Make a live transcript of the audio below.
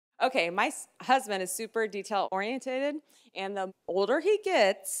Okay, my husband is super detail oriented, and the older he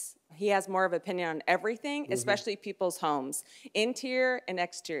gets, he has more of an opinion on everything, especially people's homes, interior and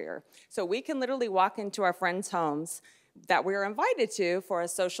exterior. So we can literally walk into our friends' homes that we were invited to for a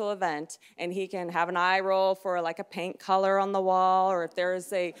social event, and he can have an eye roll for like a paint color on the wall, or if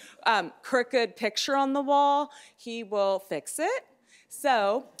there's a crooked picture on the wall, he will fix it.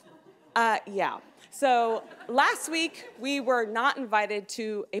 So, yeah. So last week, we were not invited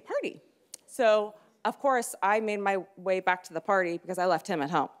to a party. So, of course, I made my way back to the party because I left him at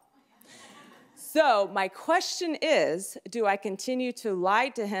home. So my question is, do I continue to lie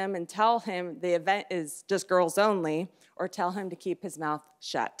to him and tell him the event is just girls only, or tell him to keep his mouth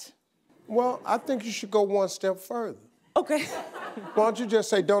shut? Well, I think you should go one step further. Okay. Why don't you just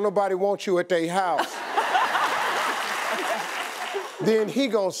say, don't nobody want you at their house? Then he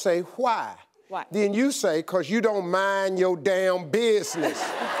gonna say, why? Why? Then you say, because you don't mind your damn business.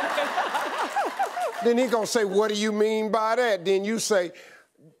 Then he gonna say, what do you mean by that? Then you say,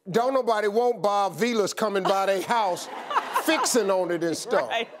 don't nobody want Bob Vilas coming by their house fixing on it and stuff.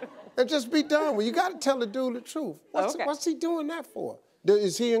 Right. And just be done with it. You gotta tell the dude the truth. What's he doing that for?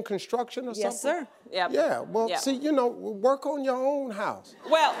 Is he in construction or something? Yes, sir. Yep. Yeah, well, see, you know, work on your own house.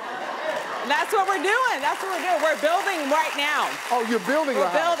 Well, that's what we're doing. That's what we're doing. We're building right now. Oh, you're building a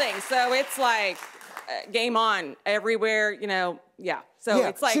house. We're building, so it's like game on everywhere, you know, yeah. So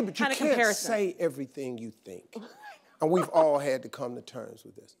it's like kind of comparison. You can't say everything you think. And we've all had to come to terms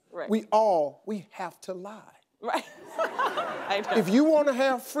with this. Right. We have to lie. Right. I know. If you want to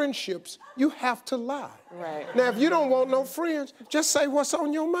have friendships, you have to lie. Right. Now, if you don't want no friends, just say what's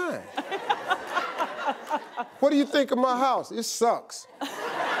on your mind. What do you think of my house? It sucks.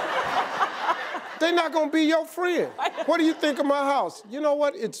 They're not going to be your friend. What do you think of my house? You know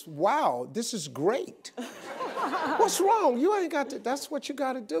what? It's wow. This is great. What's wrong? You ain't got to. That's what you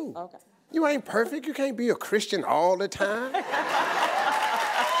got to do. Okay. You ain't perfect. You can't be a Christian all the time.